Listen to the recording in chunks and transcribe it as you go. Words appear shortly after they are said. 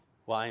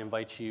Well, I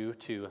invite you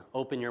to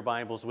open your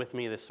Bibles with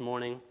me this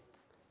morning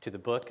to the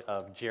book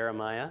of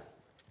Jeremiah.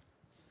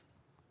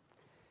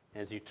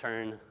 As you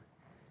turn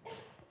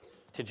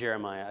to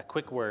Jeremiah, a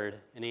quick word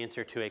in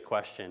answer to a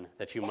question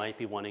that you might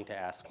be wanting to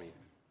ask me.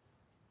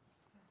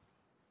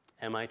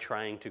 Am I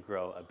trying to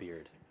grow a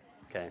beard?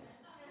 Okay.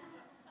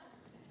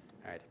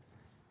 All right.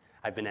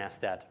 I've been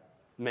asked that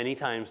many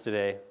times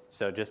today,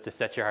 so just to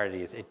set your heart at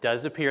ease, it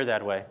does appear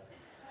that way.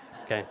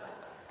 Okay.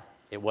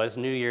 It was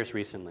New Year's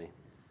recently.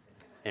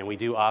 And we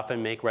do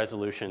often make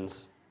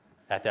resolutions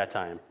at that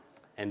time.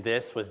 And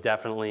this was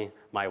definitely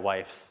my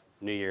wife's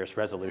New Year's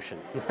resolution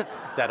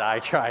that I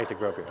try to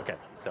grow beard. Okay,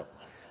 so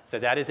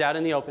that is out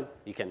in the open.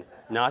 You can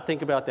not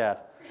think about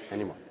that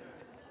anymore.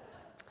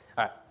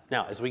 All right,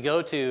 now as we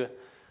go to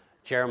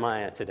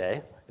Jeremiah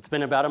today, it's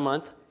been about a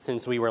month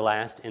since we were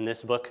last in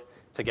this book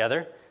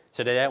together.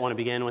 So today I want to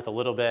begin with a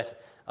little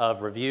bit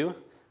of review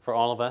for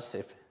all of us.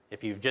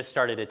 If you've just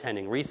started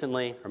attending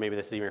recently, or maybe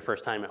this is even your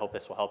first time, I hope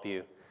this will help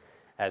you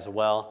as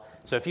well.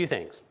 So a few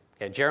things.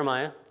 Okay,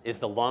 Jeremiah is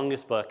the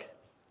longest book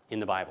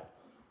in the Bible.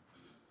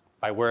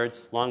 By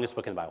words, longest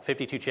book in the Bible.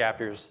 52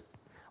 chapters,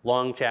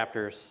 long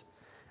chapters.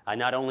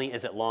 Not only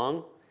is it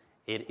long,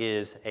 it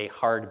is a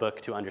hard book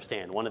to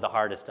understand. One of the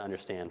hardest to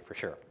understand for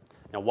sure.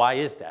 Now, why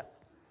is that?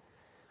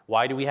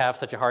 Why do we have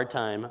such a hard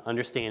time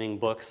understanding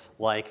books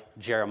like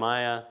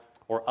Jeremiah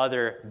or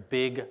other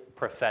big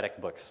prophetic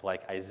books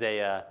like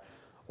Isaiah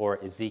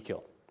or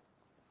Ezekiel?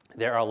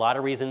 There are a lot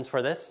of reasons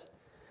for this.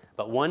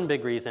 But one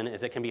big reason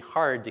is it can be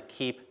hard to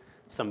keep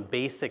some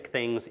basic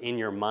things in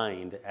your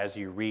mind as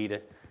you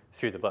read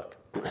through the book.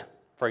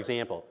 For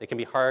example, it can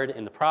be hard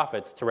in the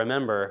prophets to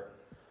remember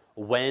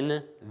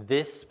when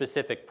this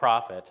specific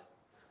prophet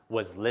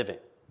was living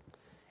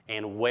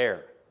and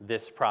where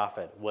this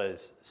prophet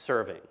was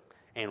serving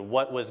and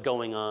what was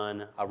going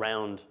on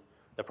around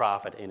the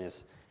prophet in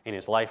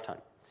his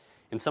lifetime.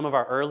 In some of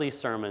our early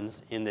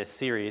sermons in this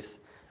series,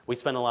 we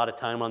spent a lot of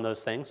time on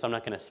those things, so I'm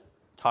not going to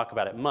talk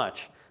about it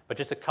much. But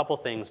just a couple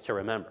things to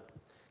remember.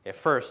 Okay,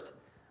 first,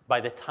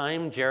 by the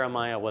time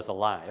Jeremiah was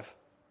alive,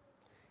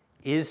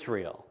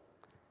 Israel,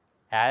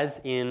 as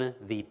in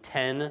the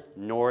 10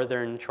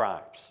 northern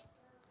tribes,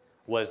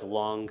 was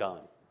long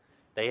gone.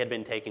 They had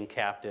been taken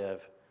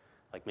captive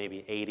like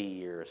maybe 80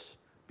 years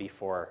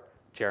before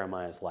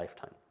Jeremiah's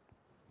lifetime.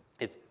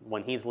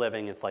 When he's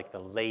living, it's like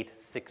the late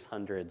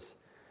 600s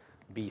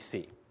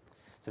BC.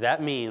 So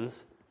that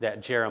means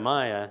that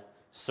Jeremiah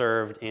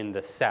served in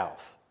the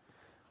south,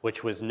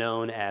 which was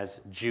known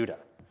as Judah.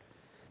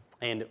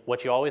 And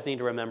what you always need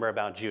to remember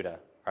about Judah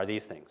are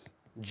these things.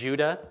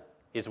 Judah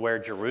is where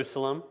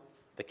Jerusalem,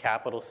 the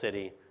capital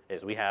city,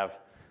 is. We have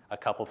a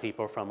couple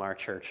people from our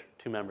church,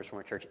 2 members from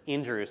our church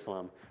in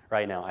Jerusalem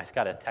right now. I just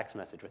got a text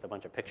message with a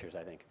bunch of pictures,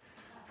 I think,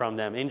 from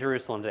them in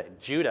Jerusalem today.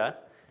 Judah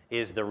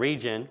is the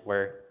region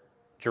where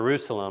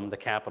Jerusalem, the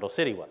capital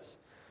city, was.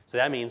 So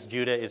that means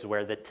Judah is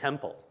where the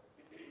temple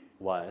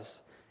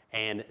was.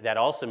 And that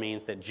also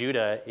means that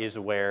Judah is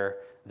where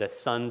the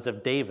sons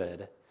of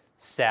David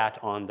sat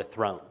on the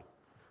throne.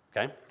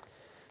 Okay?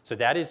 So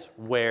that is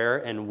where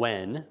and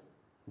when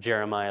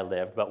Jeremiah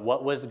lived, but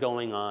what was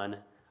going on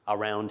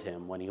around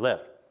him when he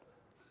lived?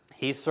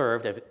 He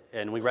served,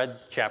 and we read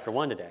chapter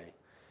 1 today.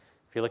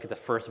 If you look at the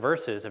first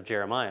verses of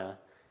Jeremiah,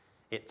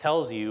 it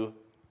tells you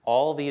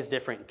all these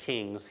different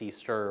kings he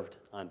served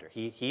under.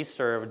 He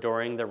served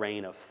during the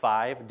reign of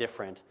 5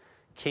 different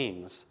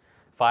kings,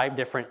 5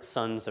 different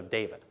sons of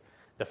David.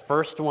 The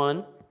first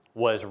one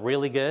was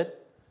really good,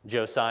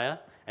 Josiah,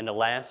 and the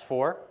last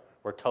 4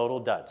 were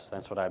total duds.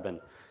 That's what I've been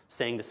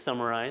saying to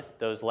summarize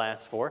those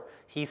last 4.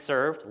 He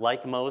served,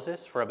 like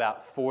Moses, for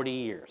about 40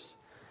 years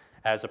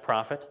as a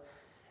prophet,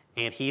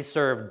 and he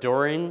served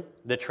during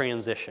the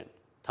transition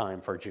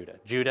time for Judah.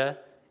 Judah,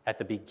 at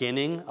the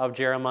beginning of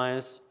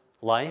Jeremiah's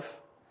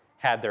life,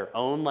 had their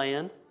own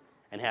land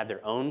and had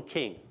their own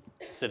king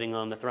sitting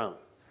on the throne.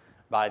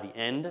 By the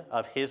end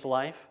of his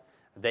life,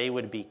 they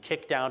would be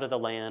kicked out of the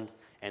land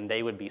and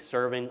they would be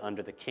serving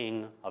under the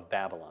king of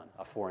Babylon,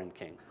 a foreign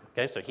king.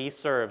 Okay, so he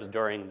serves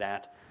during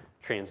that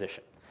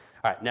transition.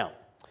 All right, now,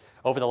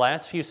 over the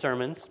last few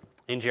sermons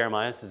in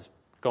Jeremiah, this is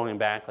going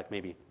back like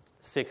maybe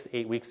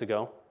 6-8 weeks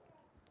ago,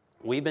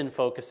 we've been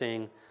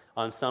focusing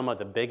on some of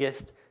the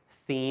biggest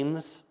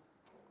themes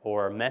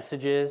or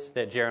messages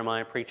that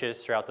Jeremiah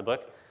preaches throughout the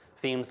book.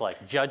 Themes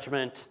like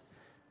judgment,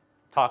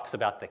 talks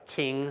about the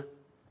king,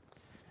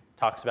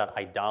 talks about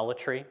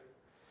idolatry.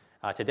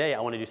 Today,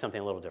 I want to do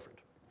something a little different.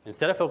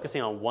 Instead of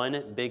focusing on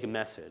one big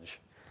message,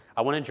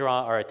 I want to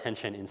draw our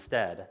attention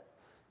instead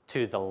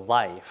to the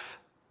life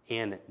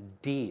and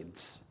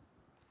deeds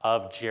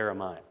of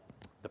Jeremiah,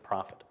 the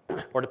prophet.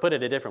 Or to put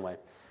it a different way,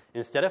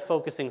 instead of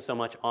focusing so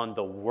much on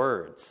the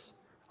words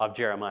of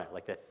Jeremiah,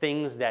 like the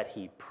things that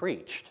he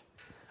preached,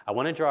 I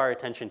want to draw our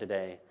attention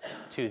today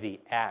to the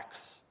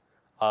acts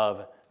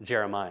of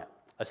Jeremiah,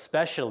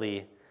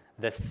 especially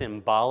the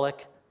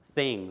symbolic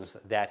things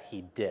that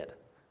he did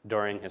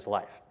during his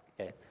life.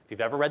 Okay? If you've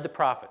ever read the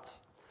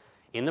prophets,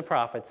 in the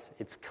prophets,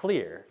 it's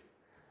clear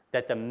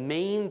that the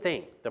main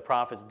thing the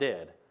prophets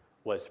did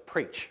was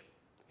preach.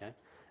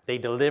 They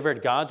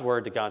delivered God's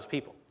word to God's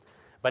people.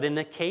 But in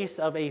the case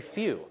of a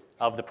few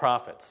of the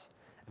prophets,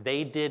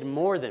 they did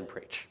more than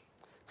preach.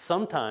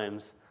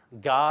 Sometimes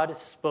God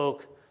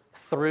spoke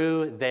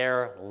through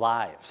their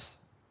lives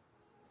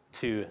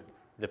to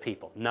the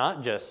people,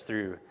 not just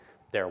through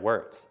their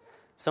words.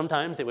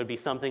 Sometimes it would be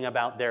something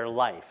about their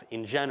life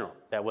in general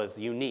that was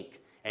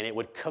unique, and it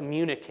would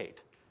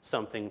communicate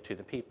something to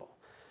the people.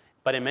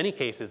 But in many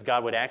cases,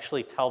 God would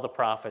actually tell the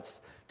prophets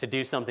to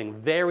do something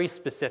very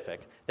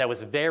specific that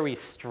was very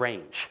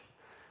strange,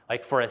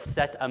 like for a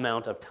set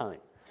amount of time.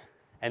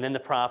 And then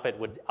the prophet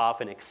would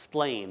often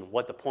explain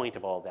what the point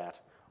of all that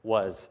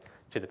was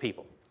to the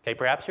people. Okay,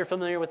 perhaps you're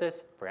familiar with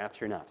this,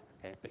 perhaps you're not.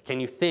 Okay? But can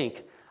you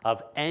think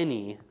of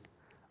any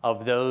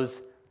of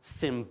those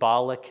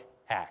symbolic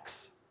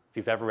acts, if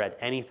you've ever read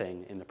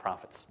anything in the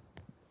prophets?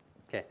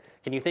 Okay,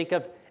 can you think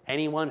of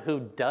anyone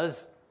who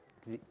does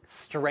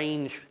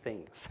strange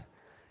things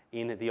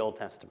in the Old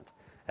Testament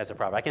as a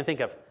prophet? I can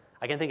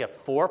think of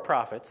 4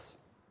 prophets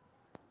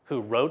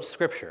who wrote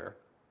scripture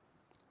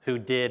who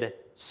did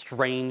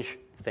strange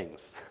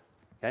things.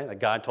 Okay, that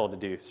God told to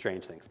do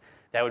strange things.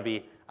 That would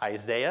be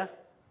Isaiah,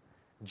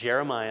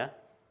 Jeremiah,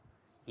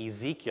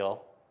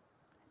 Ezekiel,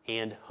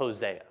 and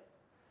Hosea.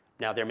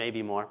 Now, there may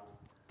be more.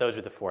 Those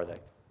are the 4 that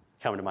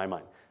come to my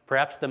mind.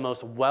 Perhaps the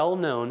most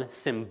well-known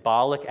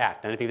symbolic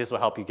act, and I think this will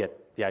help you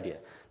get the idea.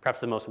 Perhaps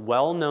the most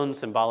well-known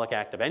symbolic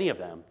act of any of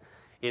them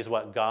is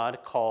what God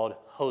called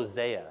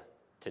Hosea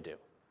to do.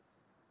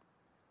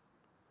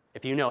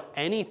 If you know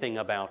anything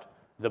about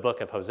the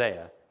book of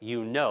Hosea,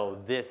 you know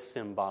this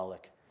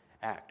symbolic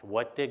act.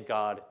 What did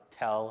God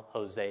tell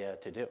Hosea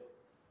to do?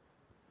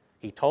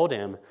 He told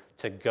him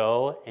to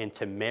go and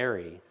to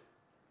marry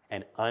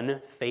an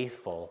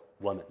unfaithful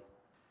woman,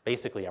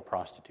 basically a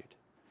prostitute,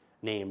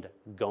 named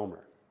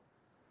Gomer,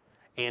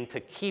 and to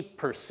keep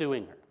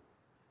pursuing her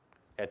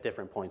at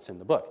different points in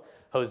the book.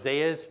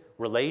 Hosea's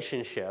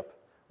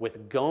relationship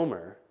with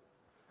Gomer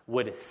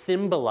would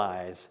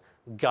symbolize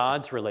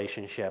God's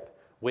relationship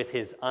with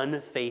his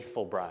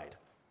unfaithful bride,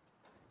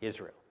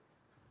 Israel.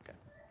 Okay.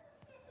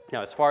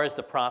 Now, as far as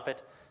the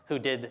prophet who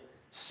did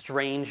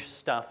strange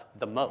stuff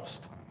the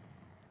most,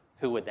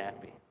 who would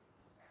that be?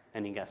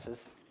 Any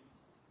guesses?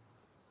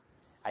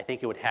 I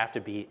think it would have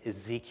to be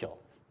Ezekiel.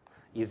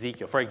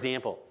 Ezekiel. For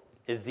example,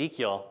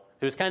 Ezekiel,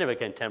 who's kind of a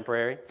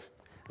contemporary,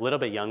 a little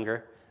bit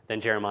younger than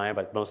Jeremiah,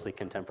 but mostly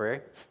contemporary,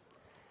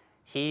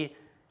 he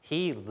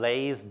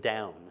lays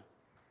down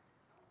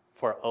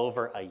for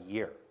over a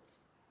year.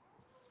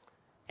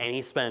 And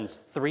he spends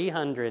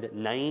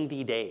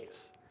 390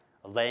 days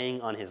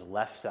laying on his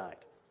left side.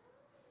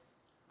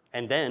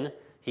 And then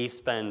he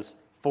spends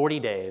 40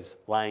 days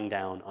lying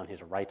down on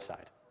his right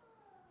side,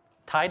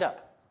 tied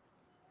up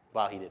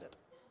while he did it.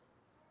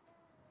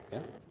 Yeah.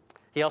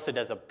 He also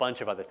does a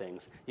bunch of other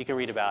things you can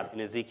read about in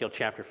Ezekiel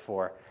chapter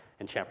 4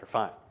 and chapter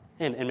 5,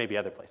 and maybe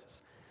other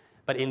places.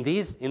 But in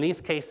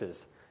these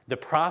cases, the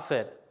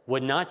prophet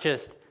would not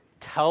just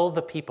tell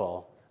the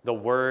people the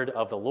word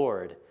of the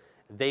Lord.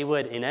 They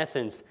would, in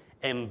essence,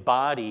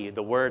 embody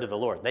the word of the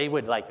Lord. They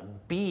would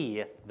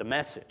be the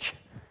message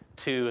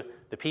to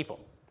the people.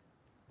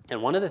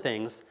 And one of the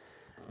things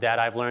that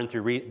I've learned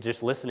through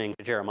just listening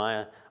to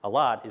Jeremiah a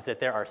lot is that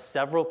there are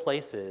several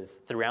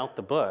places throughout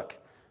the book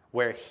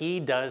where he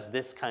does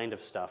this kind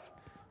of stuff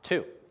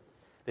too.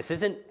 This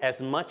isn't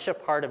as much a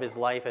part of his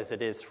life as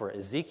it is for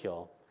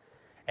Ezekiel.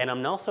 And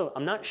I'm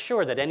not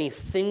sure that any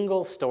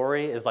single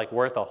story is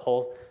worth a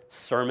whole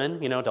sermon,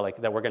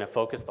 that we're going to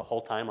focus the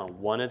whole time on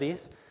one of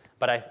these.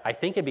 But I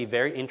think it'd be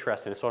very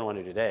interesting, this is what I want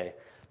to do today,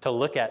 to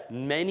look at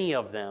many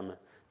of them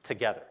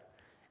together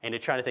and to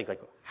try to think,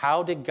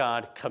 how did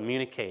God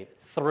communicate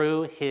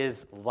through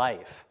his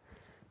life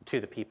to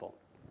the people?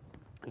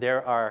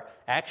 There are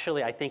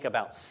actually, I think,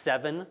 about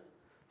 7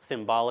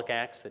 symbolic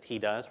acts that he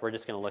does. We're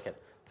just going to look at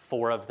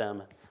 4 of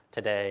them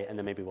today, and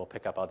then maybe we'll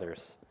pick up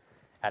others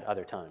at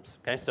other times.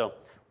 Okay, so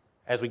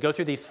as we go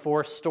through these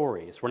 4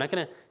 stories, we're not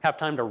going to have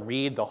time to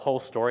read the whole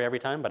story every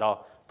time, but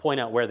I'll point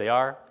out where they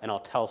are, and I'll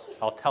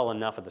tell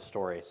enough of the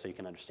story so you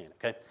can understand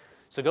it. Okay,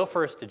 so go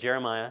first to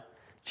Jeremiah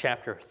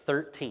chapter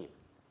 13.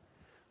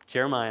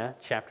 Jeremiah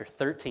chapter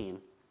 13.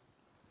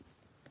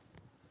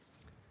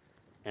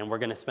 And we're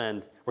going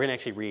to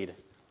actually read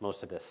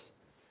most of this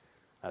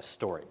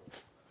story.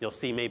 You'll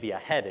see maybe a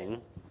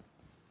heading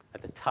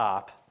at the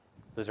top.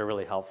 Those are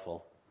really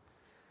helpful.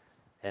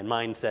 And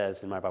mine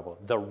says in my Bible,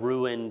 the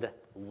ruined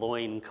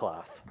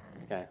loincloth.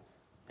 Okay.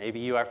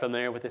 Maybe you are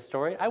familiar with this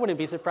story. I wouldn't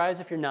be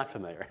surprised if you're not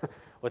familiar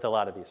with a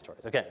lot of these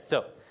stories. Okay,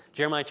 so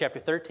Jeremiah chapter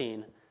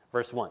 13,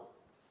 verse 1.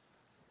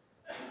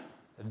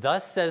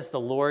 Thus says the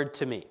Lord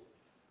to me,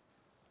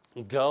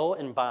 go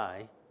and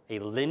buy a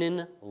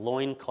linen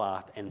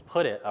loincloth and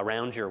put it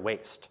around your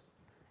waist,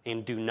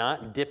 and do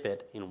not dip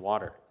it in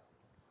water.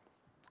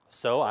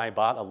 So I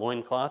bought a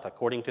loincloth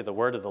according to the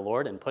word of the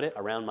Lord and put it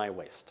around my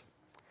waist.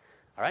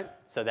 All right,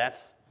 so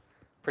that's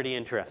pretty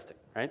interesting,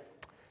 right?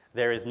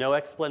 There is no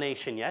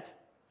explanation yet.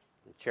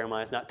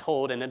 Jeremiah is not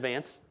told in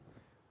advance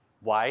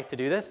why to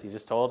do this. He's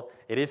just told,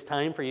 it is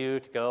time for you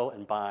to go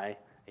and buy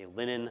a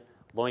linen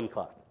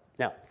loincloth.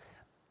 Now,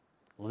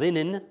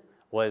 linen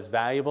was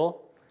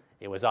valuable.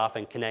 It was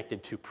often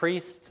connected to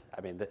priests.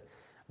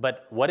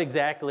 But what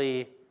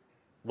exactly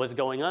was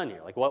going on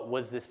here? Like, what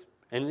was this,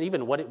 and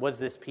even what was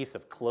this piece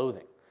of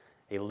clothing?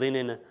 A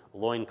linen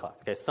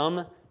loincloth. Okay,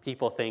 some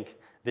people think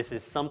this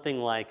is something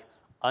like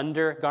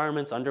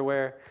undergarments,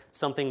 underwear,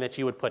 something that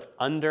you would put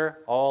under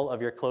all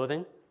of your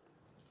clothing,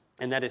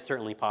 and that is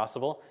certainly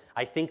possible.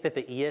 I think that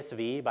the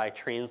ESV, by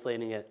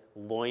translating it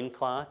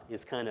loincloth,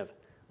 is kind of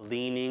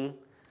leaning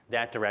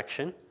that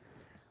direction.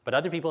 But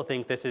other people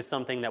think this is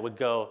something that would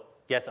go,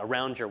 yes,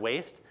 around your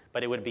waist,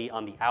 but it would be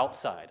on the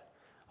outside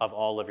of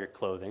all of your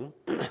clothing.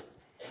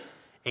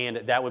 And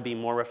that would be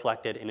more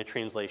reflected in a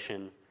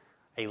translation,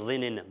 a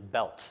linen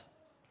belt,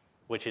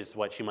 which is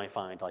what you might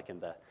find like in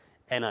the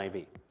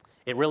NIV.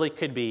 It really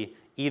could be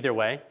either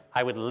way.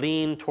 I would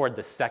lean toward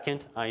the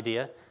second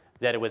idea,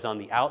 that it was on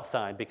the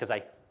outside, because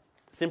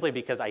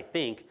I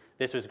think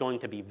this was going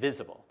to be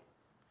visible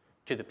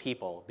to the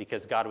people,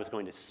 because God was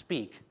going to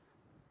speak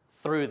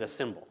through the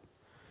symbol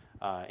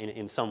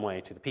in some way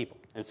to the people.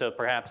 And so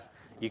perhaps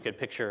you could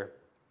picture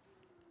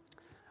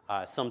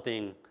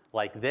something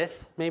like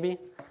this, maybe,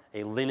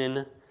 a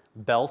linen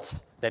belt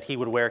that he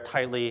would wear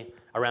tightly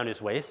around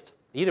his waist.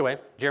 Either way,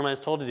 Jeremiah is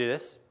told to do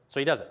this, so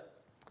he does it.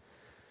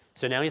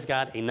 So now he's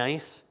got a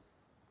nice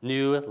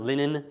new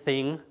linen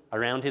thing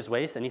around his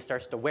waist, and he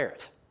starts to wear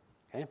it.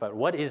 Okay? But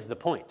what is the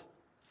point?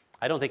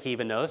 I don't think he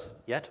even knows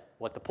yet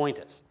what the point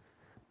is.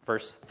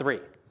 Verse 3,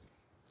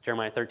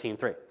 Jeremiah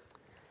 13:3.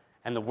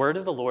 And the word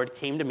of the Lord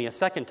came to me a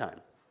second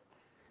time.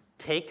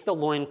 Take the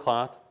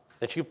loincloth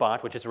that you've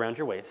bought, which is around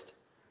your waist,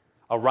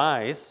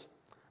 arise,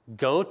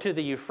 go to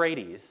the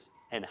Euphrates,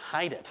 and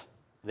hide it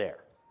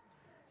there,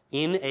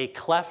 in a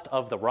cleft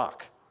of the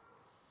rock.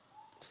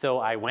 So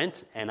I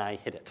went and I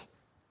hid it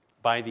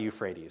by the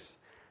Euphrates,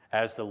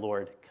 as the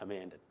Lord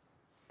commanded.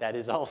 That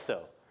is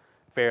also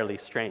fairly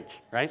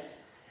strange, right?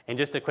 And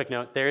just a quick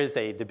note, there is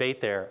a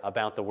debate there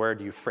about the word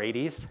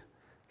Euphrates,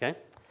 okay?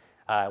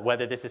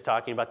 Whether this is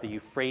talking about the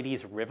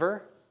Euphrates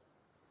River,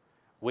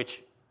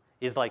 which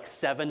is like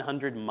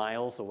 700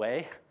 miles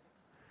away.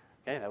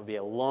 Okay, that would be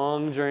a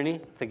long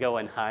journey to go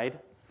and hide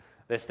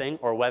this thing,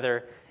 or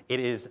whether it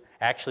is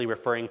actually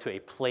referring to a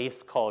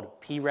place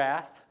called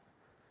Perath,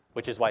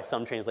 which is why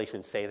some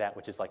translations say that,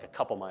 which is like a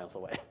couple miles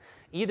away.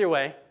 Either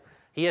way,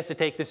 he has to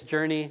take this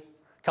journey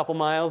a couple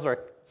miles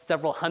or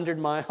several hundred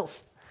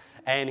miles,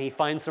 and he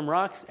finds some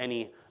rocks, and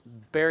he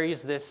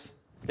buries this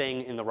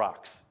thing in the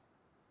rocks,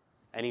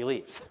 and he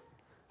leaves.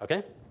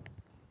 Okay?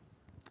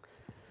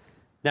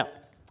 Now,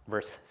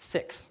 verse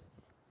 6.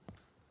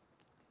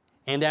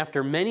 And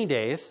after many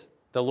days,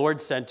 the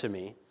Lord said to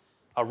me,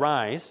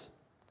 arise,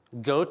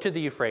 go to the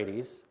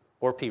Euphrates,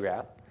 or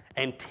Perath,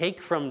 and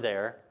take from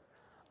there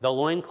the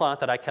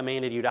loincloth that I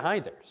commanded you to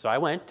hide there. So I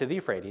went to the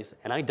Euphrates,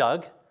 and I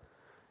dug,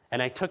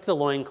 and I took the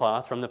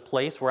loincloth from the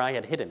place where I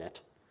had hidden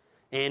it,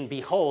 and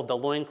behold, the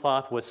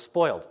loincloth was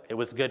spoiled. It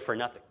was good for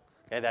nothing.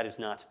 Okay, that is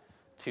not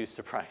too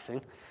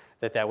surprising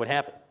that that would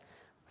happen.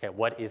 Okay,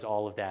 what is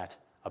all of that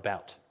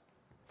about?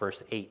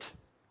 Verse 8.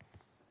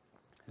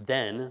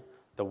 Then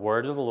the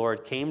word of the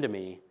Lord came to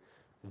me,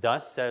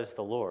 thus says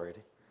the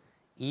Lord,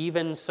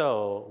 even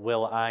so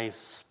will I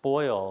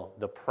spoil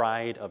the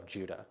pride of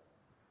Judah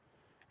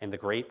and the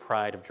great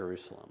pride of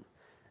Jerusalem.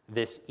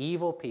 This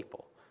evil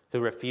people who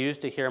refuse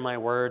to hear my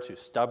words, who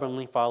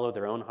stubbornly follow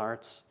their own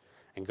hearts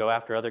and go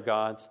after other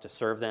gods to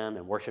serve them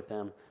and worship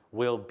them,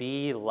 will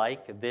be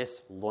like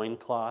this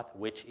loincloth,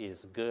 which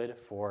is good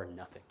for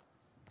nothing.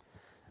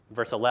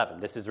 Verse 11,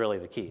 this is really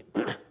the key.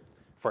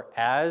 For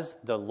as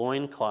the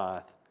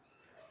loincloth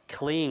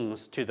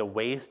clings to the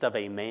waist of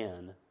a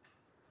man,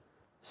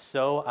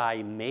 so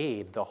I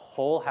made the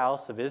whole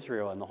house of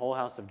Israel and the whole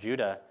house of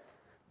Judah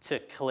to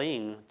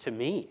cling to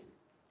me,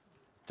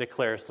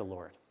 declares the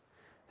Lord,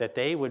 that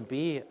they would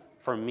be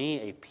for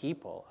me a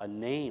people, a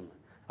name,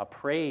 a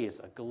praise,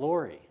 a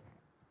glory,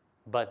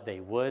 but they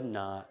would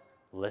not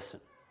listen.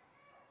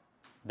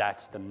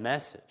 That's the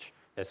message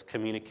that's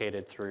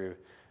communicated through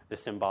the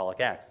symbolic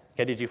act.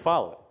 Okay, did you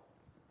follow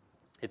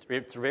it?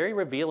 It's very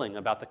revealing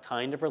about the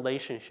kind of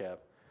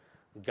relationship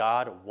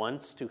God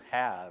wants to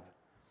have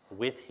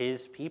with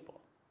his people.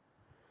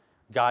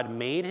 God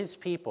made his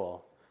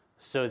people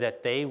so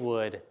that they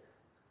would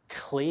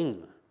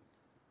cling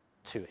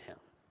to him.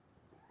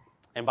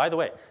 And by the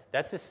way,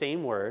 that's the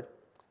same word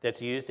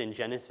that's used in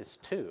Genesis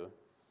 2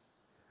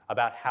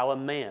 about how a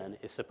man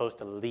is supposed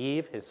to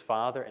leave his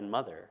father and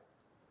mother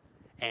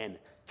and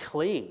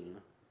cling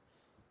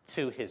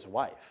to his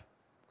wife.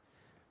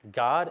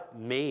 God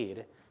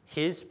made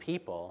his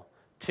people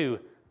to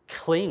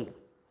cling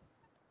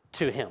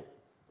to him,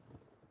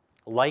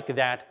 like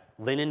that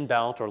linen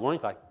belt or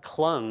loincloth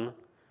clung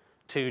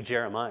to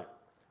Jeremiah.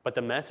 But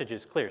the message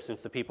is clear.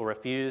 Since the people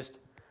refused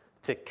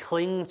to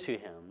cling to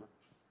him,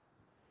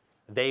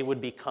 they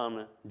would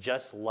become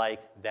just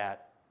like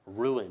that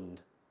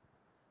ruined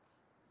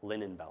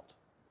linen belt.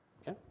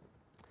 Okay?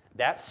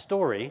 That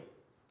story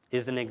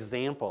is an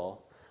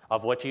example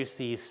of what you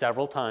see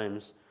several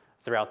times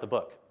throughout the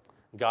book.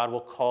 God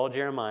will call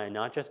Jeremiah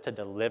not just to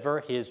deliver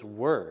his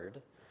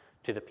word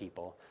to the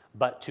people,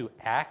 but to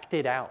act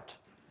it out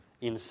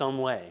in some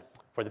way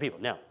for the people.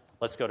 Now,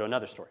 let's go to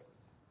another story.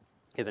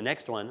 Okay, the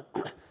next one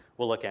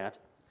we'll look at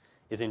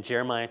is in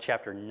Jeremiah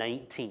chapter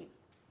 19.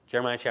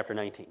 Jeremiah chapter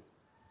 19.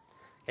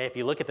 Okay, if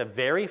you look at the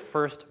very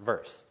first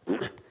verse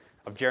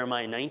of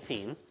Jeremiah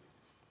 19,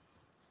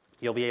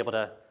 you'll be able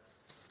to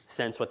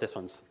sense what this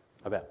one's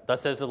about.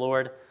 Thus says the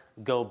Lord,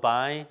 go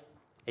buy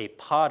a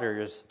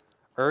potter's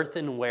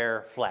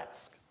earthenware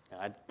flask.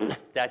 Now,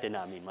 that did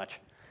not mean much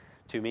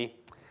to me.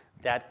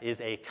 That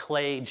is a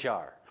clay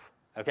jar.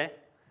 Okay?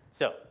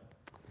 So,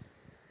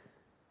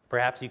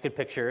 perhaps you could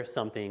picture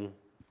something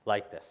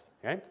like this.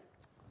 Right?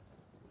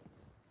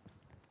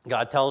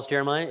 God tells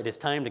Jeremiah it is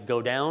time to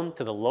go down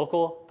to the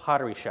local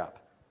pottery shop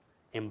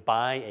and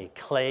buy a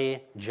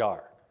clay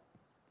jar.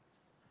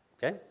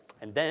 Okay?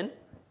 And then,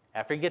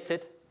 after he gets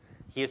it,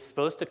 he is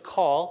supposed to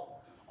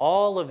call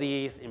all of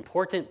these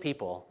important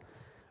people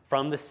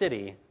from the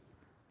city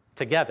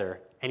together,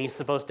 and he's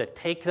supposed to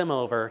take them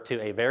over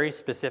to a very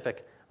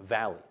specific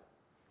valley.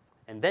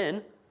 And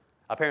then,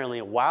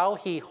 apparently, while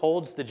he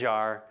holds the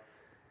jar,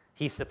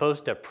 he's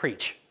supposed to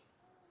preach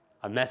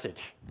a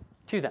message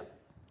to them.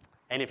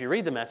 And if you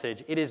read the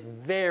message, it is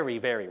very,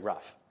 very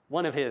rough.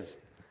 One of his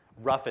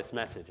roughest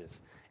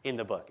messages in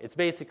the book. It's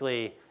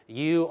basically,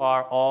 you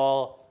are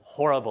all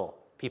horrible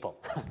people.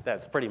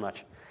 That's pretty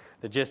much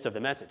the gist of the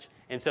message.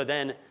 And so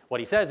then what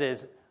he says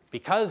is,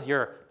 because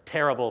you're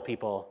terrible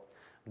people,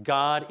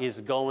 God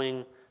is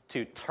going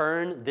to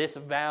turn this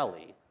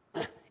valley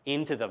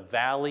into the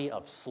valley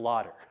of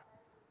slaughter.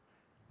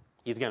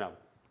 He's going to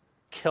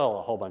kill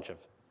a whole bunch of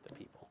the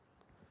people.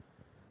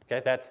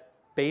 Okay, that's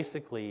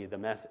basically the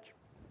message.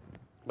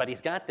 But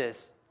he's got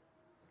this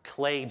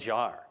clay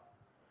jar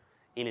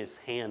in his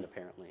hand,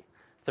 apparently,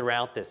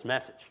 throughout this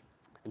message.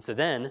 And so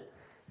then,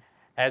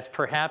 as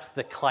perhaps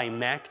the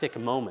climactic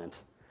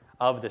moment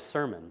of the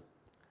sermon,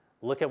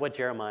 look at what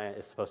Jeremiah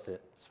is supposed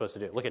to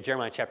do. Look at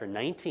Jeremiah chapter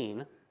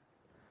 19,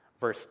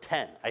 verse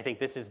 10. I think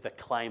this is the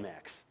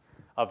climax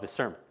of the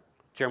sermon.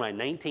 Jeremiah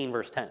 19,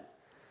 verse 10.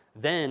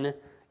 Then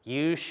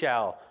you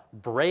shall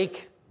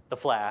break the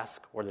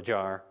flask or the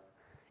jar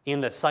in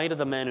the sight of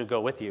the men who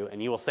go with you,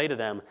 and you will say to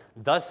them,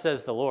 thus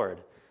says the Lord,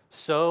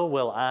 so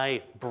will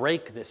I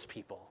break this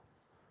people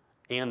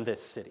and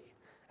this city,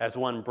 as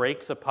one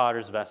breaks a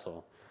potter's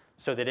vessel,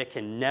 so that it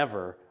can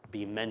never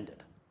be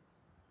mended.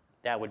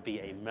 That would be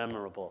a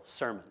memorable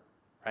sermon,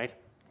 right?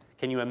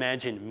 Can you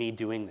imagine me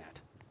doing that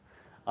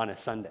on a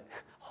Sunday,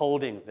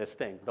 holding this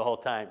thing the whole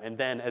time, and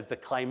then as the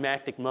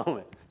climactic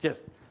moment,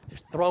 just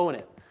throwing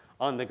it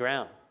on the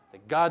ground?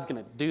 That God's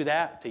going to do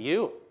that to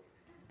you.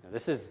 Now,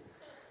 this is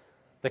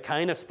the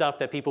kind of stuff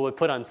that people would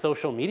put on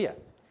social media,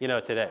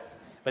 today.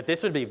 But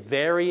this would be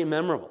very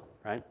memorable,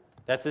 right?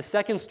 That's the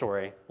second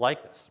story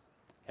like this.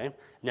 Okay?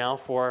 Now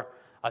for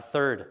a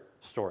third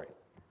story.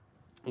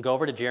 Go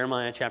over to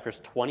Jeremiah chapters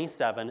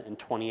 27 and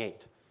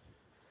 28.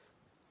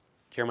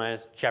 Jeremiah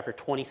chapter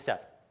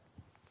 27.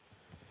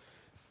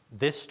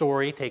 This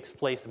story takes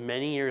place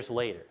many years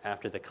later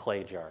after the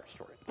clay jar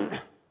story.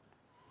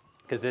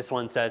 Because this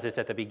one says it's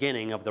at the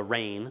beginning of the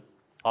reign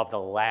of the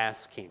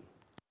last king,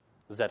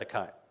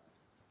 Zedekiah.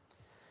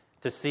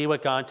 To see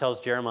what God tells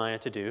Jeremiah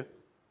to do,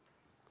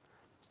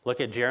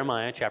 look at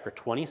Jeremiah chapter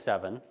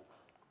 27,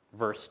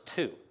 verse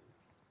 2.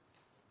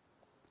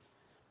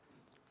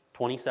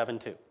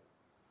 27:2.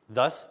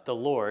 Thus the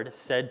Lord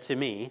said to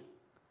me,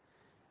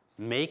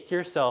 make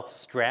yourself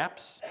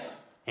straps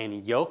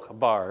and yoke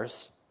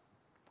bars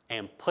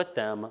and put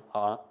them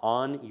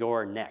on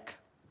your neck.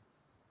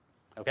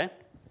 Okay?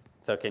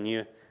 So can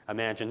you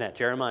imagine that?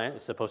 Jeremiah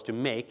is supposed to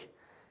make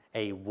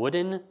a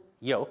wooden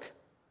yoke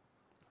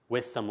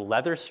with some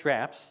leather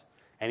straps,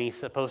 and he's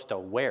supposed to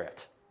wear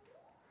it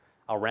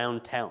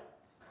around town.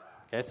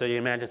 Okay, so you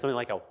imagine something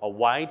like a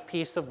wide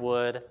piece of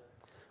wood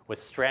with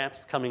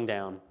straps coming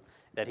down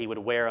that he would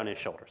wear on his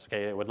shoulders.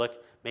 Okay, it would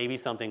look maybe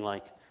something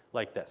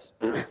like this.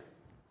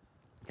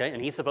 Okay,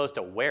 and he's supposed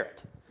to wear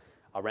it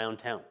around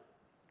town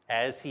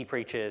as he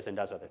preaches and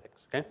does other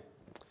things. Okay?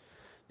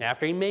 Now,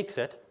 after he makes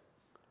it,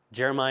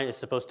 Jeremiah is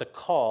supposed to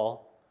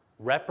call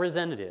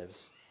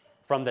representatives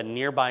from the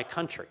nearby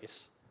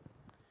countries,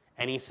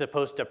 and he's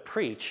supposed to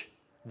preach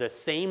the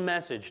same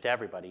message to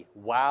everybody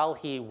while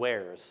he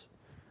wears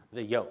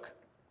the yoke.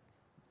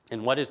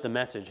 And what is the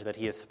message that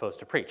he is supposed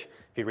to preach?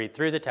 If you read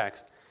through the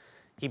text,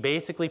 he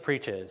basically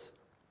preaches,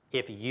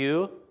 if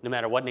you, no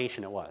matter what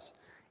nation it was,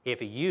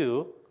 if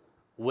you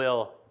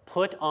will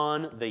put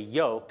on the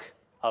yoke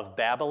of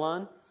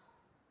Babylon,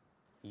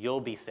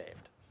 you'll be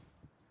saved.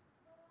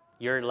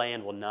 Your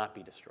land will not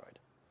be destroyed.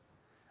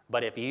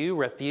 But if you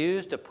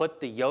refuse to put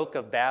the yoke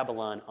of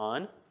Babylon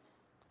on,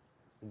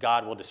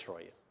 God will destroy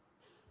you.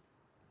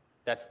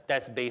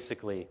 That's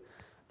basically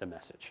the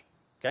message.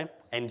 Okay?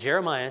 And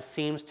Jeremiah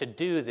seems to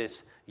do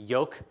this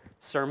yoke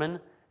sermon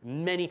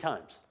many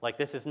times. Like,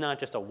 this is not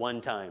just a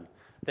one-time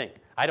thing.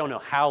 I don't know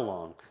how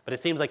long, but it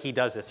seems like he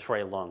does this for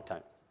a long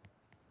time.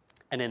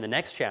 And in the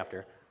next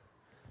chapter,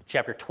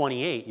 Chapter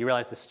 28, you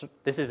realize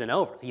this isn't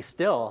over. He's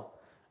still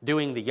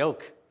doing the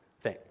yoke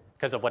thing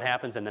because of what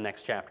happens in the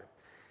next chapter.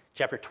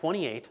 Chapter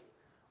 28,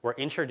 we're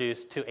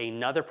introduced to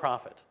another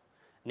prophet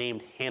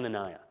named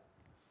Hananiah.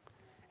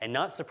 And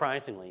not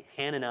surprisingly,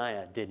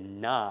 Hananiah did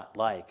not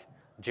like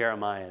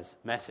Jeremiah's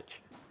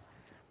message.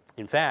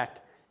 In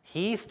fact,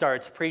 he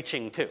starts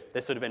preaching too.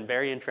 This would have been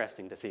very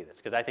interesting to see this,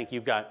 because I think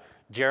you've got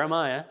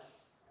Jeremiah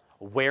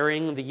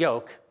wearing the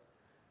yoke,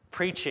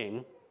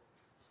 preaching,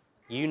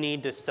 you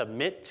need to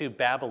submit to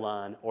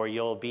Babylon or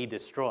you'll be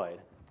destroyed.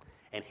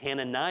 And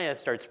Hananiah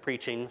starts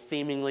preaching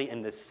seemingly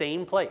in the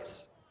same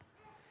place.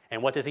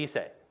 And what does he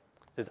say?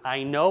 He says,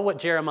 I know what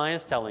Jeremiah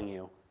is telling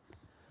you,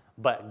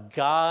 but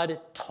God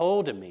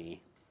told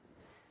me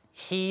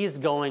he's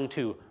going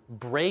to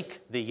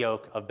break the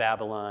yoke of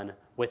Babylon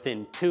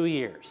within 2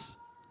 years.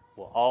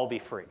 We'll all be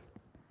free.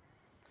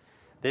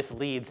 This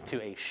leads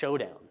to a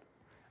showdown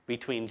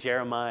between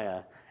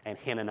Jeremiah and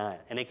Hananiah.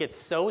 And it gets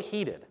so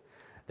heated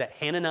that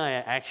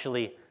Hananiah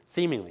actually,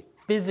 seemingly,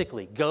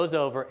 physically goes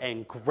over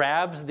and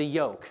grabs the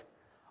yoke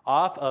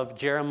off of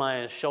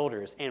Jeremiah's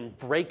shoulders and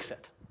breaks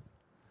it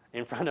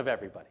in front of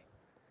everybody.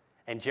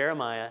 And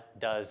Jeremiah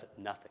does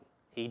nothing.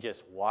 He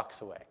just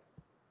walks away.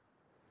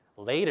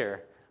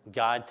 Later,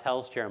 God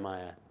tells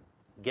Jeremiah,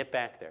 get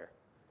back there,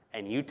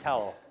 and you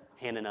tell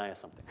Hananiah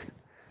something.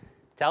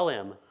 Tell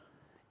him,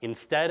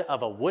 instead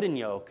of a wooden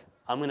yoke,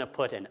 I'm going to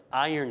put an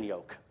iron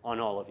yoke on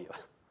all of you.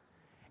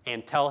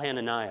 And tell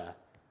Hananiah,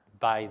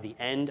 by the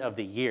end of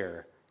the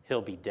year,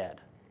 he'll be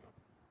dead.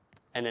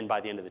 And then by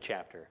the end of the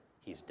chapter,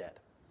 he's dead.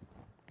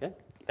 Okay?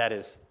 That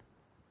is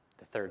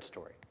the third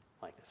story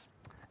like this.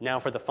 Now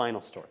for the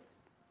final story.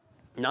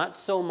 Not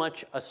so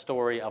much a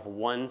story of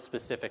one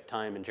specific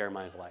time in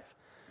Jeremiah's life.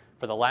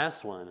 For the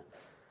last one,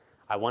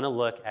 I want to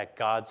look at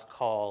God's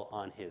call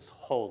on his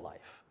whole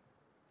life.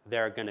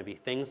 There are going to be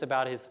things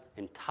about his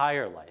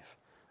entire life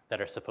that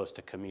are supposed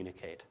to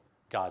communicate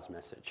God's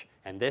message.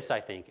 And this,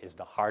 I think, is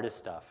the hardest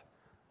stuff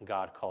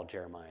God called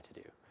Jeremiah to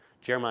do.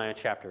 Jeremiah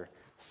chapter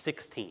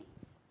 16.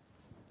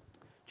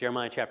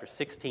 Jeremiah chapter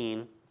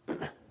 16,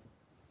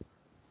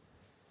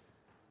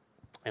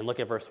 and look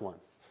at verse 1.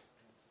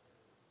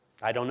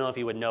 I don't know if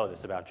you would know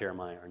this about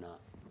Jeremiah or not.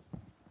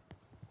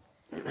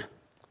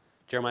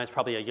 Jeremiah is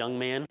probably a young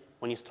man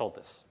when he's told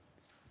this.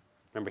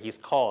 Remember, he's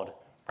called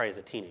probably as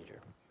a teenager.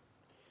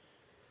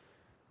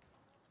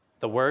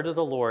 The word of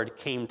the Lord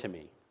came to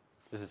me.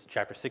 This is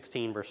chapter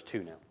 16, verse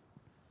 2 now.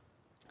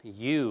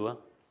 You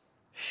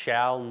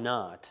shall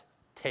not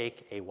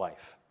take a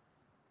wife,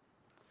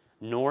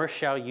 nor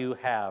shall you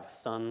have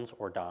sons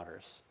or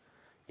daughters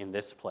in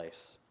this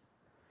place.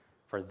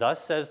 For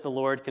thus says the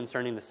Lord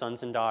concerning the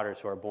sons and daughters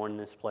who are born in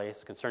this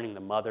place, concerning the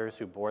mothers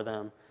who bore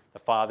them, the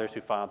fathers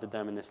who fathered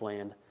them in this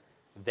land,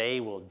 they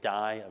will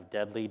die of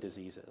deadly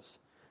diseases.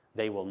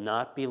 They will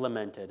not be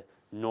lamented,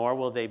 nor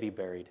will they be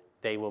buried.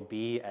 They will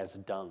be as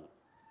dung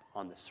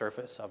on the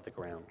surface of the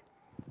ground.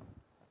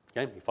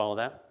 Okay, you follow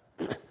that?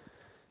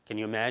 Can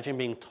you imagine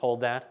being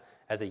told that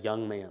as a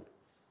young man?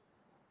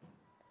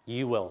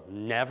 You will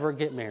never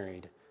get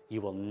married.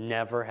 You will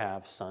never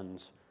have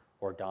sons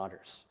or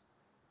daughters.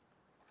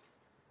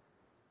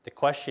 The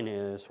question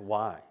is,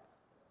 why?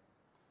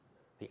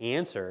 The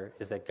answer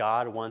is that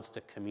God wants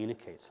to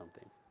communicate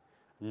something,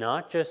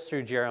 not just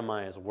through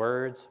Jeremiah's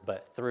words,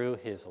 but through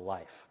his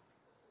life.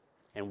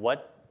 And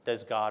what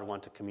does God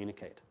want to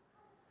communicate?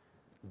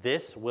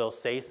 This will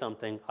say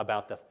something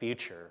about the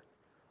future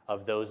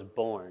of those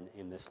born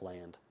in this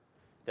land.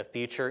 The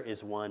future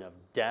is one of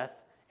death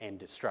and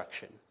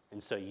destruction,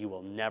 and so you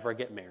will never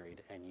get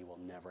married and you will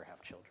never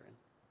have children.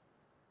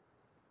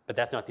 But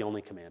that's not the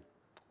only command.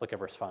 Look at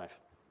verse 5.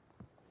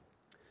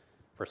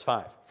 Verse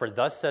 5, for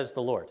thus says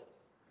the Lord,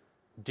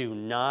 do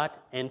not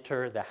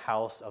enter the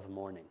house of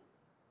mourning,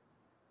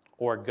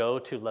 or go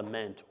to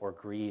lament or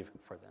grieve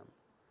for them.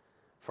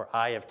 For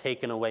I have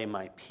taken away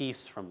my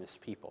peace from this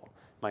people.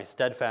 My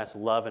steadfast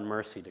love and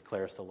mercy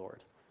declares the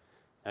Lord.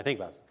 Now think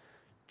about this.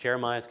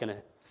 Jeremiah is going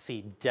to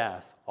see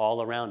death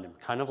all around him,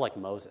 kind of like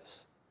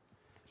Moses.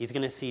 He's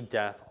going to see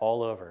death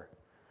all over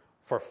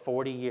for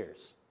 40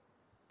 years.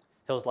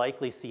 He'll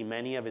likely see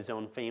many of his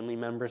own family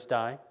members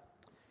die,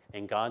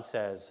 and God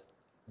says,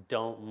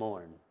 don't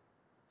mourn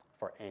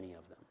for any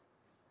of them.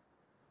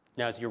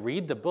 Now, as you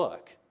read the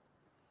book,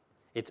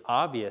 it's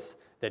obvious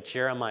that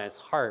Jeremiah's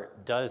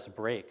heart does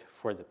break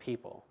for the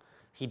people.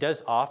 He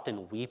does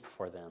often weep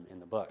for them in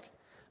the book.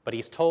 But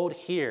he's told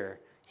here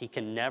he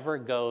can never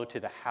go to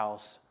the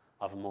house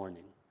of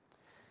mourning.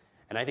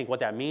 And I think what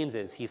that means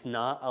is he's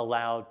not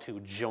allowed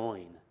to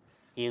join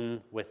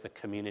in with the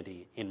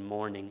community in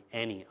mourning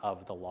any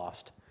of the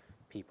lost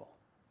people.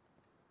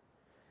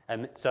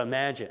 And so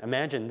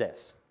imagine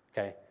this,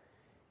 okay?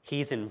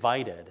 He's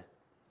invited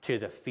to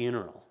the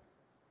funeral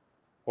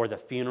or the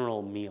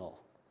funeral meal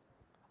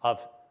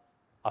of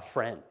a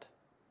friend.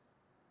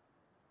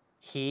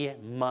 He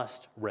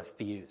must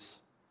refuse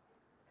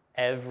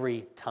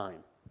every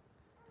time.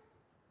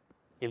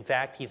 In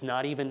fact, he's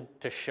not even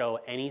to show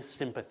any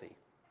sympathy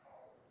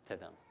to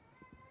them.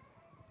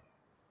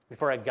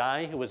 for a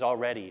guy who was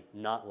already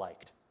not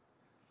liked.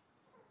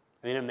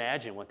 I mean,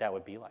 imagine what that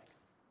would be like.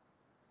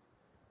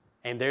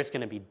 And there's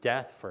going to be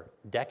death for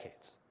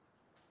decades.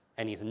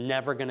 And he's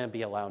never going to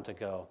be allowed to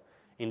go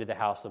into the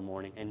house of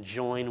mourning and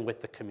join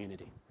with the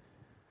community.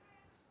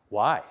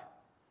 Why?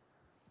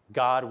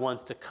 God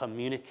wants to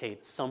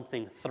communicate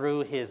something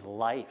through his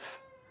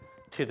life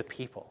to the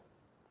people.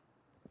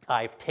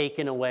 I've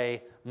taken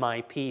away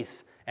my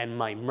peace and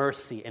my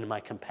mercy and my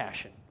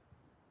compassion.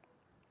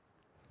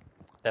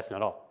 That's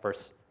not all.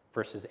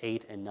 Verses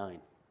 8 and 9. It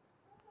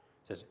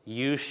says,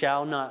 you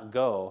shall not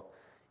go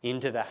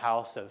into the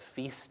house of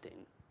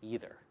feasting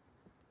either,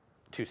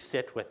 to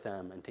sit with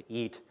them and to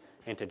eat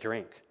and to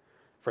drink.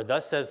 For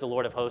thus says the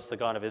Lord of hosts, the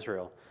God of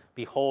Israel,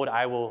 behold,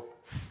 I will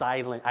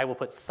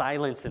put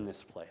silence in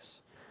this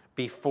place.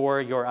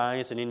 Before your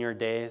eyes and in your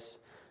days,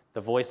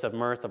 the voice of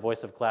mirth, the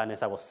voice of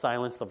gladness, I will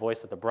silence the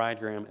voice of the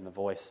bridegroom and the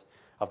voice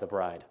of the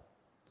bride.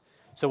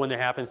 So when there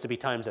happens to be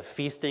times of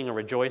feasting or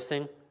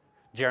rejoicing,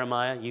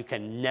 Jeremiah, you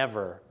can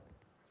never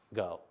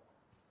go.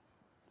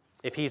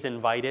 If he's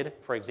invited,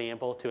 for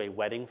example, to a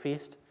wedding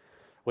feast,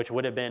 which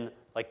would have been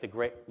like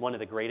one of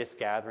the greatest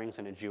gatherings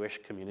in a Jewish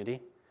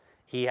community,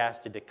 he has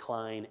to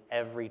decline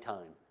every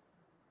time.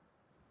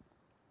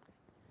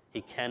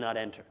 He cannot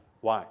enter.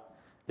 Why?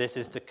 This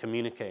is to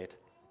communicate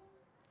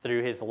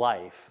through his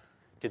life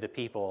to the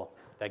people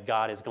that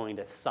God is going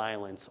to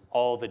silence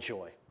all the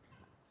joy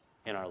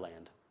in our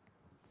land.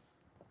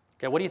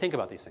 Okay, what do you think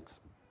about these things?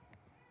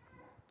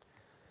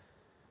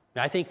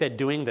 Now, I think that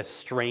doing the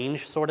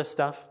strange sort of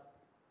stuff,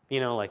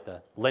 like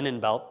the linen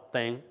belt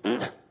thing,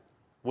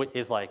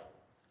 is like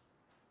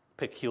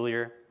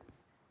peculiar.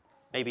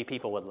 Maybe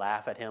people would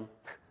laugh at him,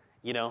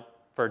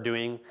 for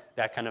doing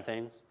that kind of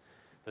things,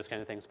 those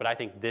kind of things. But I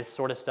think this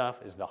sort of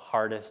stuff is the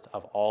hardest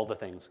of all the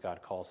things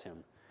God calls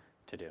him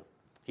to do.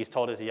 He's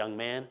told as a young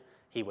man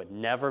he would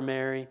never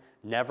marry,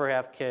 never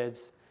have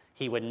kids.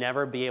 He would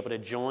never be able to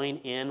join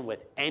in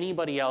with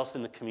anybody else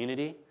in the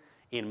community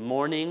in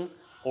mourning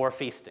or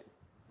feasting.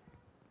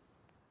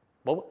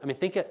 Well,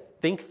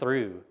 think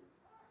through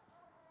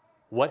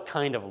what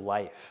kind of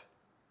life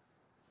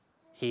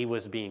he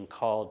was being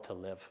called to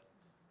live.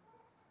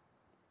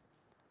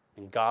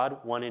 And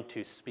God wanted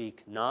to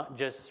speak not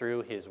just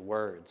through his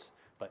words,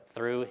 but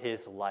through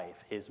his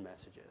life, his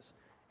messages.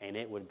 And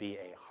it would be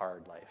a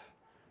hard life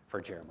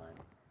for Jeremiah.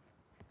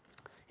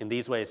 In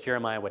these ways,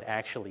 Jeremiah would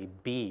actually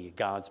be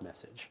God's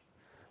message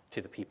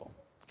to the people.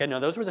 Okay, now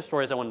those were the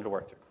stories I wanted to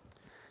work through.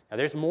 Now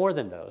there's more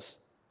than those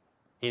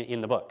in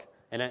the book.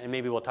 And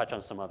maybe we'll touch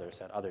on some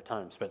others at other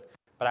times. But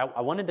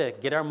I wanted to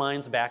get our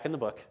minds back in the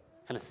book,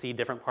 kind of see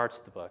different parts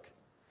of the book,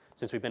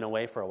 since we've been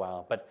away for a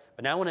while. But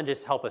now I want to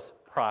just help us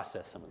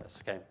process some of this,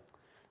 okay?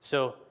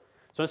 So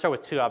let's start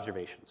with two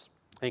observations.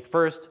 I think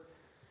first,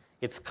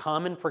 it's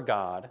common for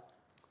God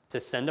to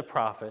send a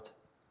prophet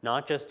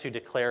not just to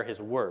declare his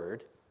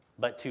word,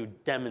 but to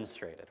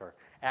demonstrate it or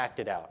act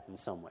it out in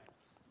some way.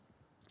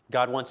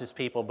 God wants his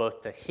people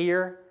both to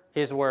hear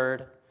his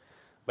word,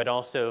 but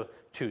also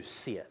to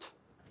see it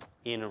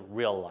in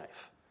real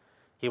life.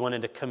 He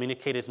wanted to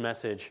communicate his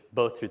message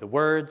both through the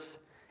words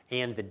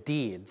and the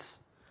deeds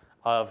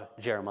of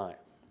Jeremiah.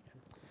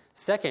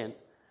 Second,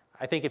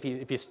 I think if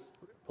you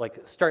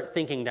start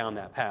thinking down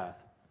that path,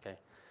 okay,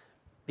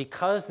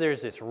 because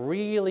there's this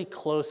really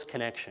close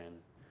connection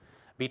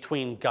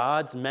between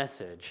God's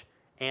message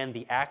and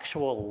the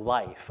actual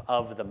life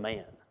of the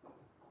man,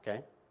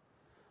 okay,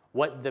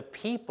 what the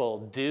people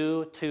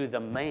do to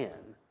the man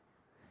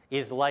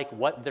is like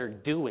what they're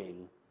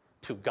doing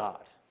to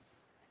God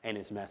and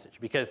his message.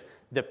 Because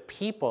the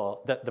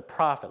people, the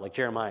prophet, like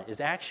Jeremiah, is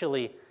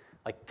actually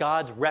like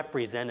God's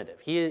representative.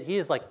 He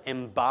is like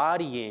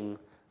embodying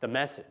the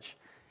message.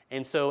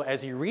 And so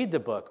as you read the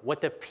book,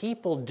 what the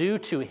people do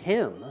to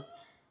him,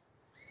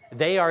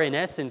 they are in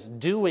essence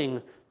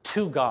doing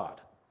to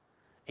God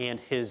and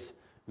his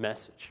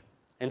message.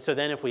 And so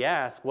then if we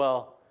ask,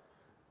 well,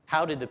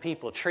 how did the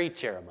people treat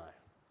Jeremiah?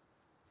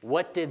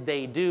 What did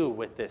they do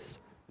with this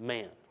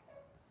man?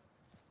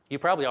 You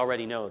probably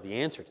already know the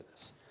answer to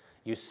this.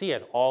 You see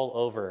it all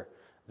over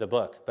the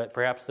book. But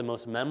perhaps the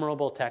most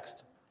memorable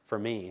text for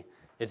me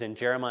is in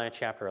Jeremiah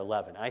chapter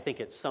 11. I think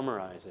it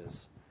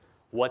summarizes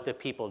what the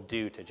people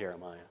do to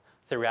Jeremiah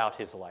throughout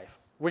his life,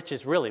 which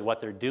is really what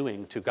they're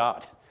doing to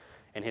God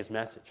and his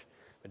message.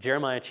 But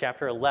Jeremiah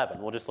chapter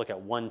 11, we'll just look at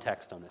one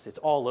text on this. It's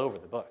all over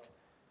the book.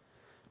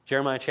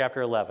 Jeremiah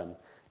chapter 11,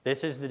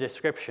 this is the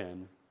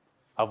description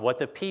of what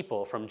the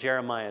people from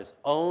Jeremiah's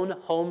own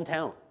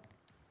hometown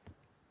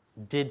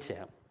did to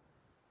him,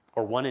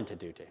 or wanted to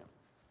do to him.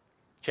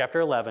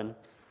 Chapter 11,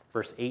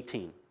 verse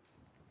 18.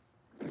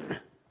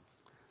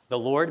 The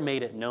Lord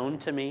made it known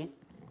to me,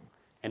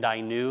 and I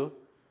knew.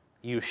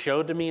 You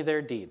showed to me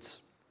their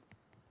deeds.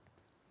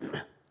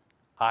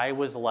 I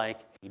was like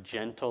a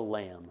gentle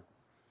lamb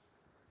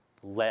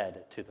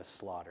led to the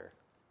slaughter.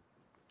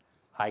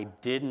 I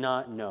did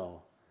not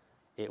know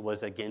it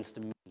was against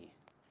me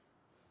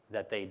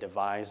that they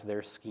devised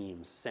their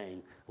schemes,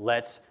 saying,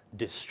 let's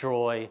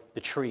destroy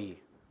the tree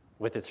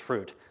with its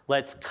fruit.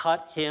 Let's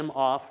cut him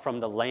off from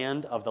the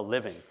land of the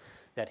living,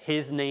 that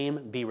his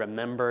name be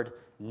remembered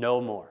no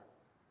more.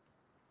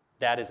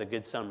 That is a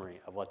good summary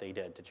of what they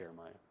did to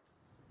Jeremiah.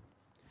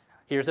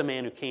 Here's a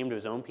man who came to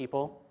his own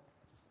people.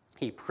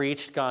 He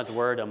preached God's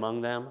word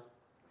among them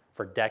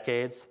for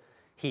decades.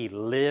 He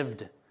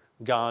lived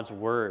God's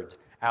word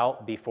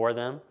out before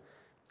them.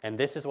 And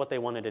this is what they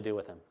wanted to do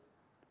with him.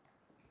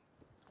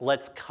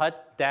 Let's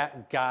cut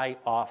that guy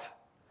off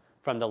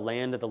from the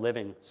land of the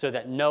living so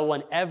that no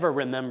one ever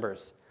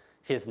remembers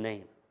his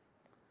name.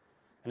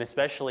 And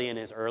especially in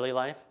his early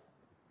life,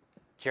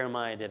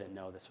 Jeremiah didn't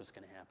know this was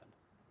going to happen.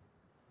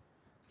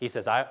 He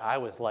says, I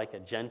was like a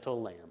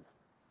gentle lamb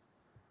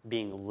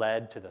being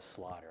led to the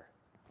slaughter.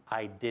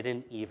 I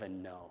didn't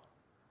even know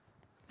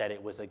that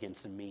it was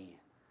against me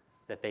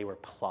that they were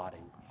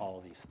plotting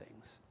all these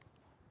things.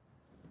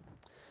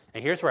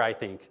 And here's where I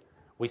think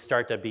we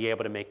start to be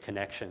able to make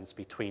connections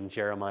between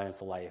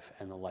Jeremiah's life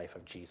and the life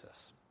of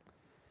Jesus.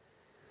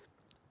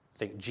 I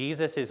think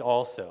Jesus is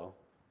also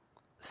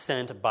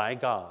sent by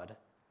God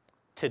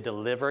to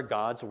deliver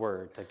God's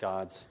word to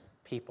God's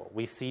people.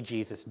 We see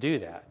Jesus do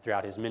that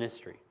throughout his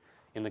ministry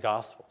in the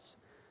Gospels.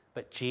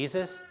 But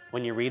Jesus,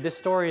 when you read the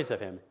stories of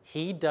him,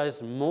 he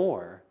does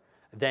more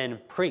than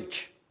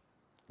preach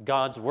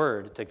God's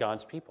word to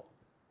God's people.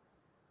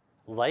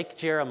 Like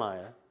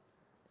Jeremiah,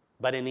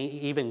 but in an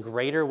even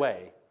greater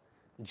way,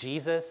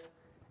 Jesus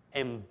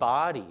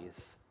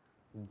embodies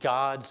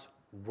God's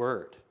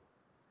word.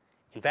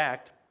 In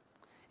fact,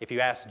 if you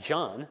ask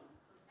John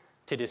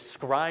to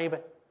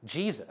describe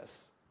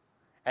Jesus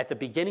at the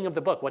beginning of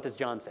the book, what does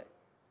John say?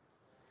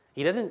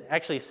 He doesn't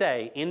actually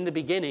say, in the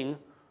beginning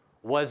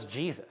was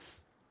Jesus,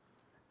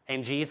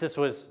 and Jesus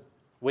was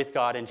with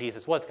God, and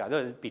Jesus was God.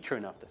 That would be true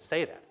enough to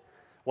say that.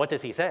 What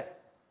does he say?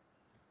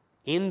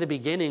 In the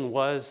beginning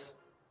was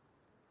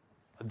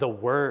the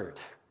Word,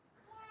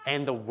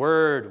 and the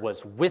Word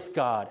was with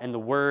God, and the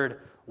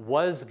Word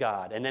was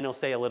God. And then he'll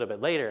say a little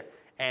bit later,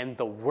 and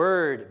the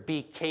Word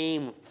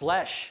became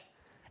flesh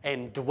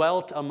and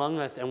dwelt among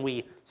us, and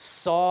we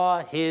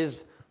saw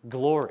his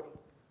glory.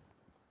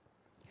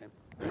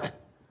 Okay.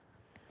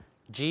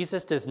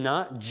 Jesus does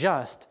not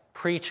just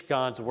preach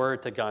God's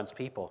word to God's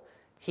people.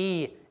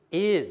 He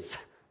is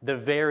the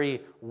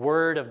very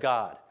Word of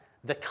God,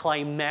 the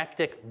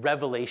climactic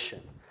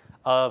revelation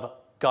of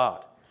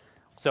God.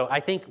 So I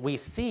think we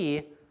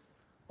see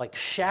like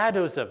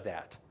shadows of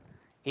that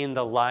in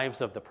the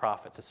lives of the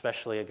prophets,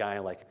 especially a guy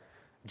like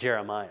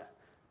Jeremiah.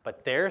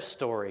 But their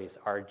stories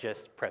are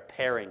just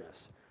preparing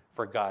us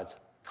for God's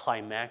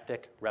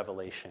climactic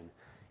revelation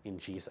in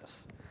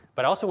Jesus.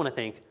 But I also want to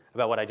think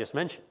about what I just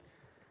mentioned.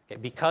 Okay,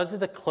 because of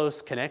the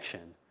close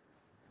connection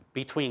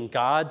between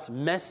God's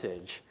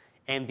message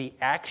and the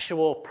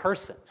actual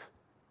person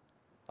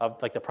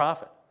of like the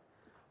prophet,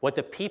 what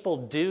the people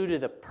do to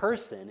the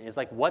person is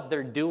like what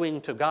they're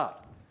doing to God.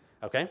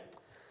 Okay?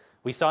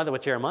 We saw that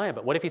with Jeremiah,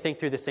 but what if you think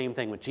through the same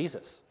thing with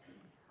Jesus?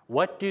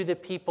 What do the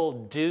people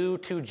do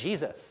to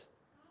Jesus?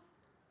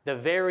 The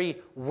very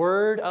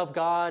Word of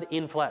God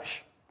in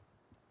flesh.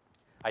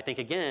 I think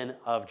again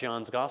of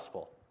John's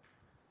Gospel.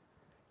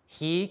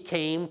 He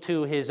came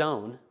to his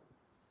own,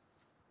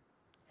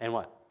 and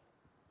what?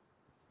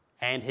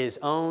 And his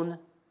own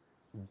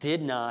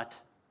did not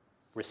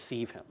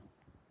receive him.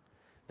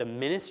 The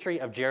ministry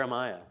of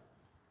Jeremiah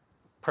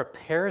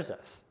prepares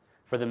us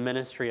for the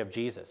ministry of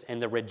Jesus,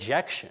 and the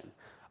rejection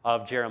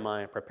of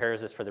Jeremiah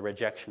prepares us for the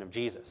rejection of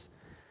Jesus.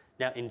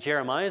 Now, in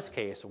Jeremiah's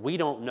case, we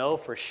don't know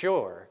for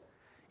sure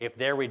if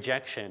their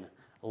rejection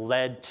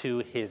led to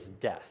his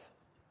death.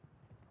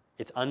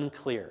 It's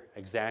unclear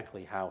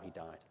exactly how he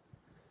died.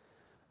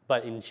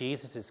 But in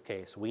Jesus'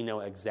 case, we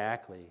know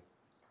exactly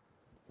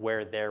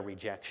where their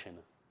rejection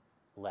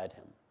led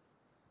him.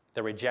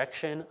 The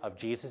rejection of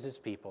Jesus'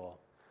 people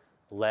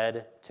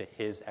led to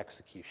his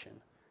execution.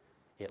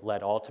 It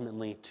led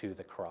ultimately to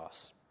the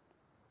cross.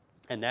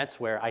 And that's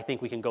where I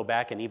think we can go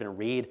back and even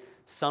read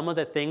some of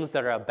the things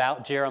that are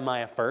about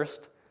Jeremiah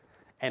first,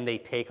 and they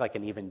take like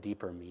an even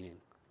deeper meaning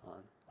on.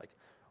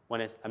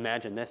 Like,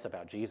 imagine this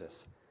about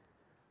Jesus.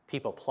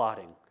 People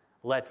plotting,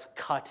 let's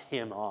cut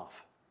him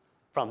off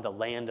from the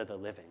land of the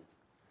living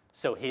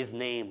so his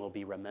name will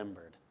be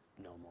remembered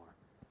no more.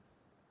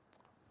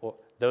 Well,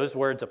 those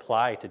words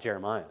apply to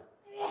Jeremiah,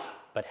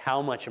 but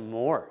how much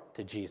more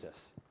to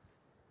Jesus?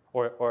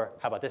 Or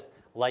how about this?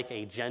 Like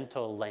a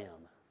gentle lamb,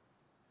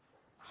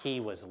 he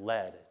was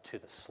led to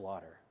the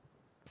slaughter.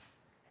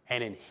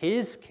 And in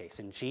his case,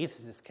 in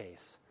Jesus'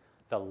 case,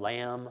 the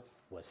lamb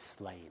was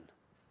slain.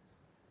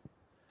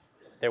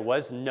 There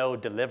was no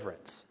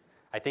deliverance.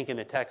 I think in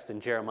the text in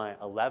Jeremiah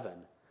 11,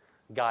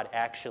 God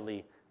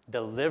actually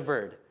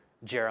delivered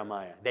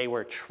Jeremiah. They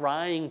were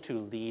trying to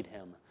lead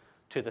him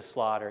to the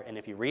slaughter, and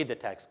if you read the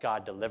text,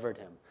 God delivered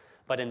him.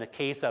 But in the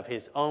case of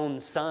his own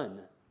son,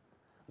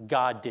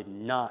 God did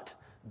not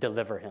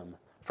deliver him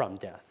from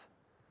death.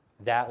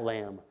 That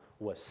lamb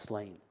was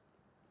slain.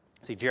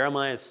 See,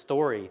 Jeremiah's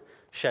story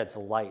sheds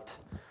light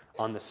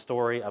on the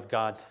story of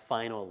God's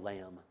final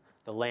lamb,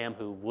 the lamb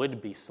who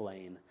would be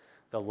slain,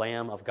 the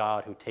Lamb of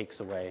God who takes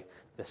away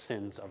the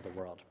sins of the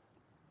world.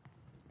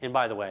 And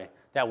by the way,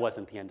 that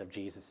wasn't the end of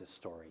Jesus'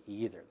 story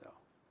either, though,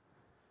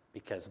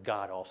 because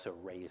God also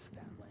raised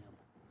that lamb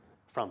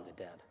from the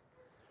dead.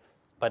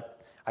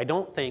 But I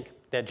don't think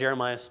that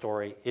Jeremiah's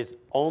story is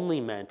only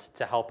meant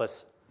to help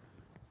us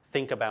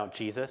think about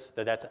Jesus,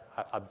 though that's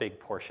a big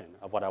portion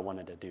of what I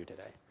wanted to do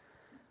today.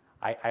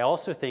 I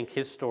also think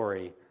his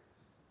story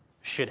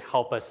should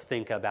help us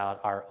think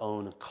about our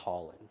own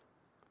calling,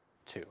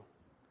 too.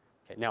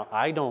 Okay, now,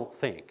 I don't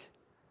think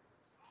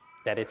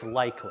that it's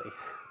likely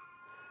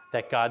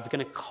that God's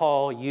going to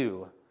call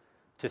you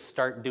to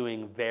start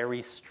doing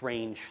very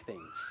strange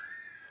things,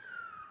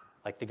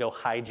 like to go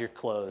hide your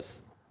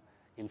clothes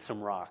in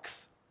some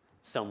rocks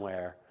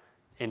somewhere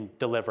and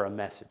deliver a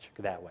message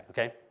that way,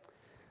 okay?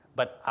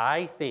 But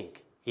I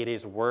think it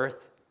is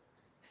worth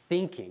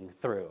thinking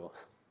through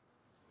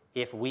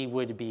if we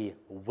would be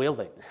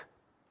willing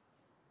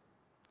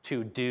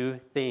to do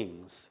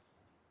things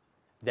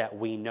that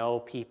we know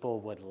people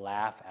would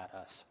laugh at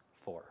us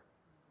for,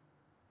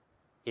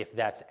 if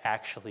that's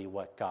actually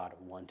what God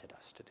wanted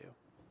us to do.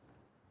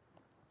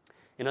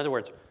 In other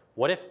words,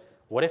 what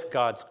if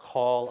God's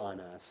call on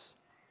us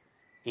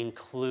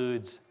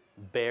includes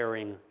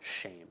bearing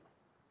shame,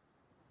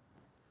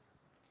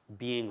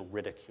 being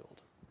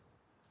ridiculed,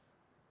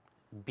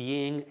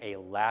 being a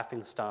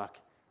laughingstock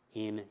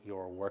in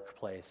your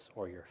workplace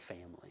or your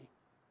family?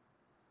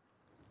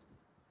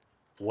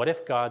 What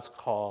if God's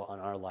call on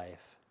our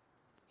life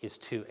is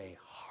to a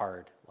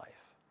hard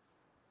life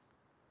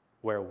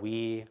where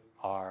we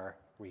are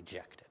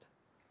rejected?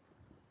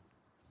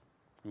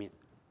 I mean,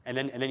 and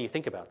then you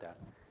think about that.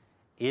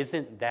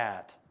 Isn't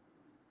that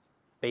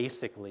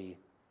basically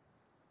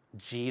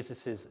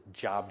Jesus'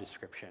 job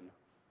description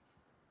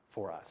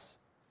for us?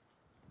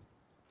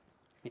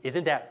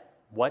 Isn't that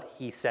what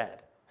he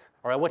said,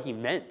 or what he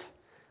meant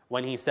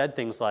when he said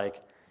things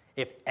like,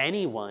 if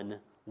anyone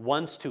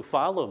wants to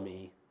follow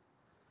me,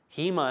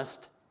 he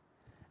must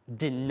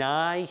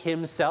deny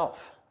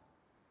himself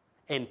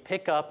and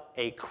pick up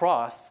a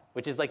cross,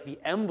 which is like the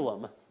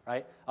emblem,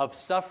 right, of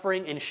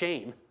suffering and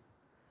shame,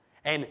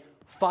 and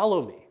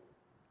follow me.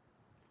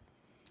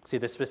 See,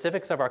 the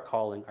specifics of our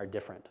calling are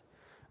different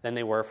than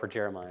they were for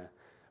Jeremiah,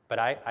 but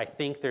I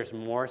think there's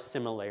more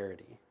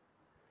similarity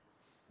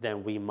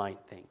than we might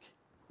think.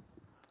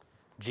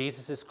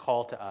 Jesus'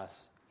 call to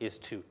us is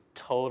to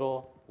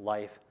total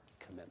life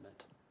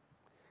commitment,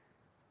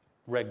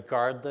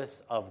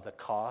 regardless of the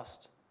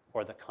cost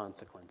or the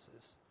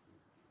consequences.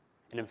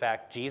 And in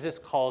fact, Jesus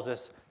calls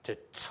us to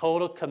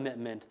total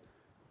commitment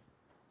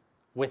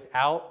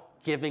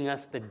without giving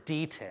us the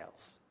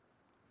details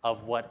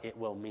of what it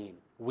will mean.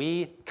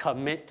 We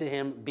commit to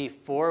him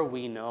before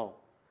we know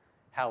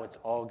how it's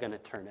all going to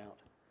turn out.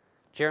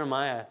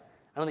 Jeremiah,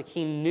 I don't think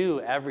he knew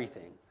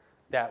everything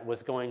that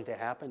was going to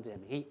happen to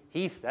him.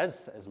 He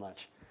says as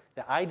much,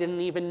 that I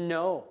didn't even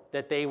know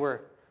that they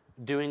were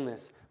doing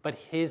this, but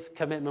his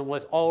commitment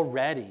was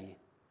already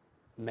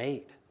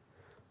made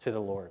to the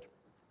Lord.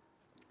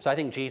 So I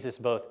think Jesus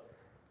both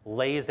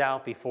lays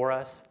out before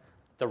us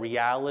the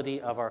reality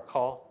of our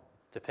call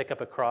to pick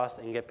up a cross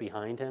and get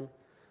behind him,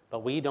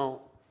 but we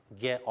don't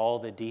get all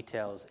the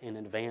details in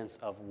advance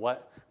of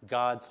what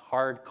God's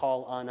hard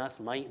call on us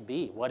might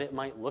be, what it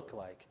might look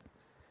like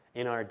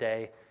in our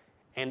day.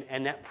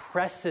 And that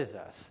presses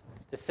us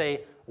to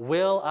say,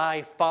 will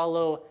I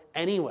follow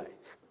anyway?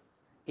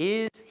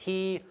 Is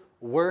he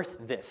worth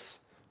this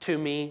to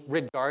me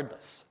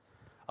regardless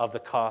of the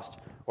cost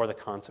or the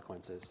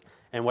consequences?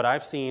 And what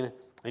I've seen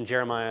in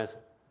Jeremiah's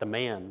the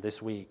man this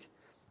week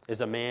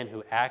is a man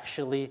who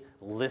actually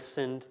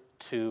listened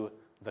to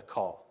the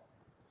call.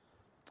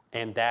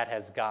 And that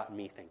has got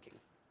me thinking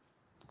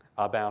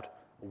about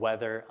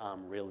whether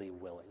I'm really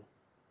willing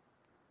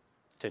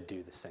to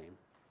do the same.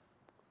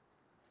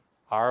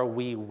 Are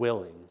we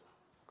willing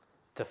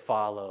to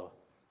follow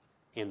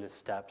in the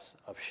steps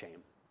of shame,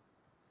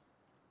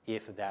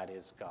 if that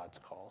is God's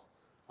call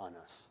on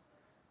us?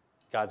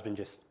 God's been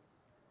just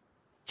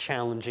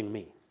challenging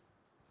me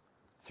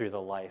through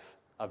the life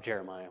of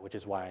Jeremiah, which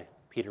is why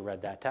Peter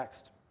read that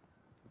text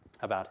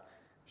about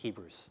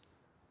Hebrews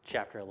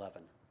chapter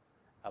 11.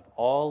 Of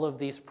all of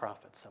these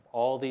prophets, of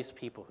all these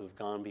people who've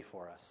gone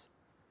before us,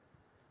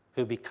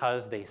 who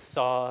because they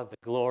saw the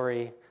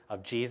glory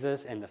of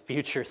Jesus and the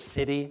future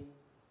city,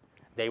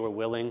 they were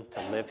willing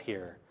to live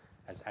here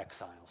as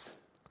exiles.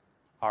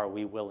 Are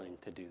we willing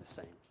to do the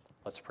same?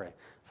 Let's pray.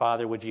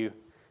 Father, would you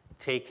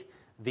take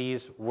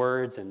these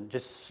words and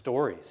just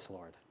stories,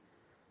 Lord,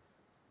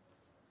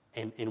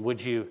 and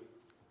would you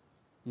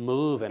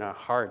move in our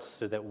hearts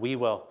so that we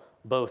will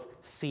both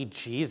see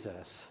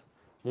Jesus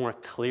more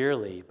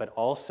clearly, but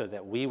also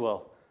that we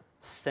will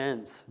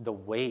sense the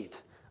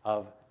weight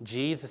of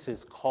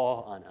Jesus'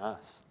 call on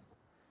us.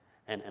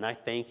 And I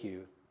thank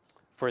you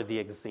for the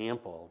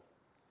example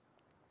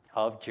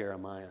of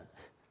Jeremiah.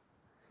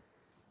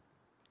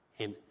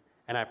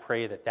 And I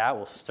pray that that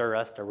will stir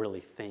us to really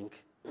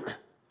think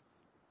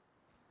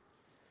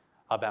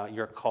about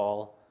your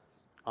call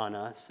on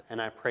us.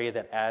 And I pray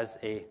that as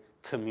a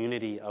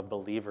community of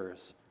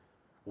believers,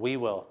 we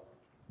will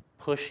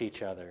push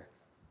each other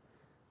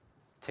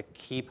to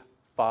keep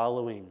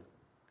following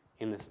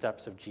in the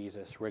steps of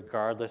Jesus,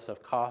 regardless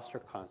of cost or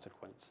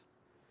consequence.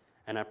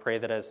 And I pray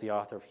that, as the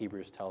author of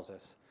Hebrews tells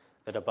us,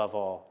 that above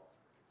all,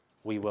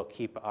 we will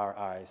keep our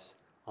eyes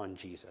on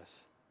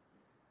Jesus,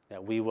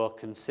 that we will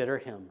consider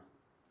him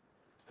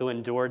who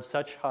endured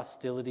such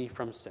hostility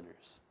from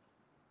sinners,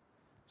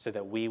 so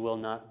that we will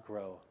not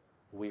grow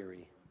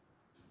weary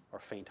or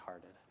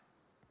faint-hearted.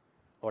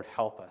 Lord,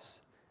 help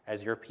us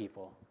as your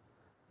people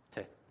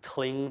to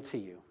cling to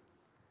you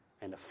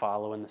and to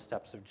follow in the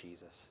steps of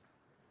Jesus.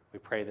 We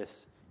pray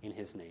this in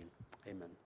his name. Amen.